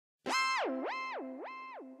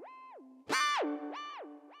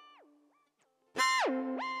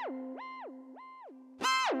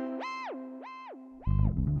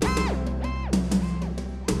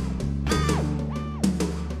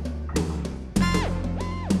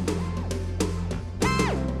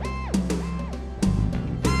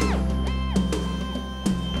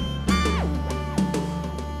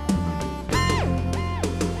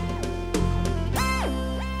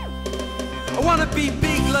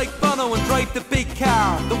like the big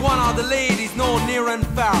car, the one all the ladies know near and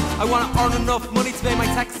far. I want to earn enough money to pay my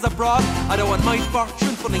taxes abroad. I don't want my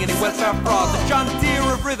fortune funding any welfare fraud. The John Deere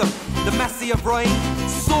of rhythm, the Massey of rhyme,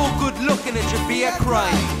 so good looking it should be a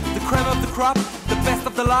crime. The creme of the crop, the best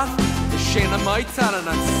of the lot. The shame of my talent,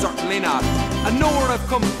 I'm certainly not. I know where I've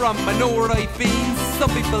come from, I know where I've been. Some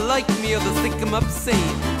people like me, others think I'm obscene.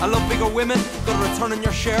 I love bigger women, good return on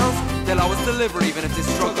your shares. They'll always deliver even if they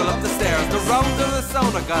struggle up the stairs. The rounder the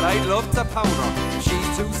sounder, God, I'd love to pound her. If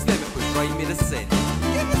she's too slim, it would drive me to sin.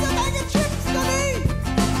 Give us a bag of chips,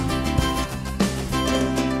 Sonny!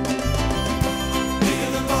 Bigger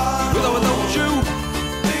than Bono. With or without you,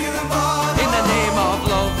 Bigger than Bono. in the name of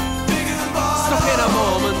love, Bigger than Bono. stuck in a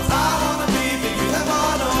moment. I wanna be bigger than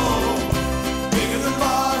Bono. Bigger than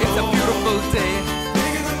Bono. It's a beautiful day,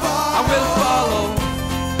 Bigger than Bono. I will follow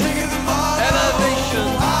Bigger than Bono. elevation.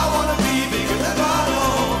 I wanna be bigger than Bono.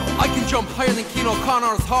 I can jump higher than Keane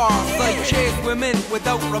O'Connor's horse. I chase women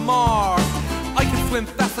without remorse. I can swim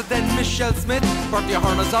faster than Michelle Smith. Bertie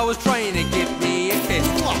Ahern's always trying to give me a kiss.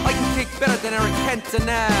 I can kick better than Eric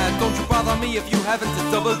Cantona. Don't you bother me if you haven't a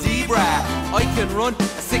double D bra. I can run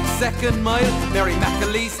a 6-second mile. Mary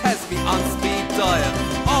McAleese has me on speed dial.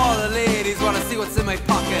 All the ladies wanna see what's in my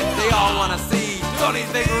pocket. They all wanna see Dunny's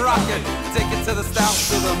big rocket. Take it to the stars,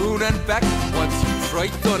 to the moon and back. Once you try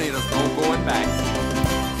Dunny, there's no going back.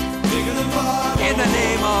 Bigger than Bono. In the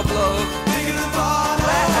name of love, Bigger than Bono.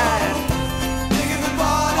 land, Bigger than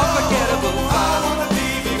Bono. unforgettable I fun, wanna be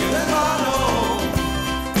bigger than Bono.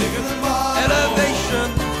 Bigger than Bono. elevation.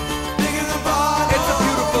 Bigger than Bono. It's a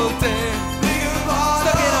beautiful day, Bigger than Bono.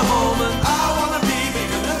 stuck in a moment. I wanna be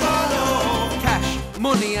bigger than Bono. Cash,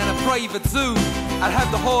 money and a private zoo. I'd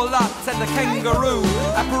have the whole lot and the kangaroo.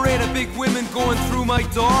 A parade of big women going through my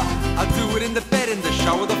door. I'll do it in the bed, in the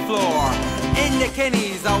shower, the floor. In the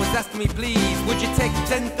Kenny's always asking me, please, would you take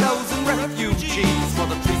 10,000 refugees?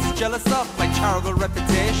 Mother Teresa's jealous of my charitable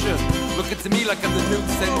reputation, looking to me like I'm the new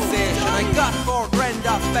sensation. I got $4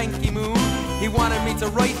 off Banky Moon. He wanted me to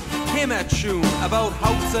write him a tune about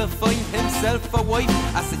how to find himself a wife.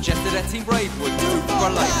 I suggested that Team Bride would do for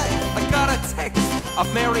life. I got a text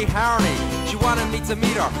of Mary Harney. She wanted me to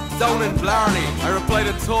meet her down in Blarney. I replied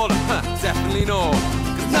and told her, definitely no.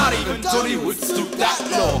 Not even Dunny would stoop that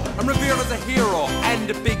low. I'm revered as a hero and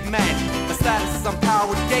a big man. My status is on par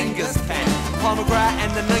with Genghis Khan, Paul McGrath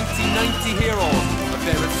and the 1990 heroes. My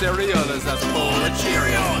favorite cereal is a bowl of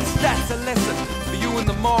Cheerios. That's a lesson for you in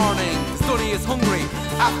the morning. Dunny is hungry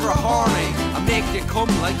after a horning. I make you come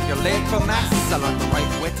like you're late for mass. I learned the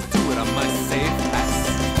right way to do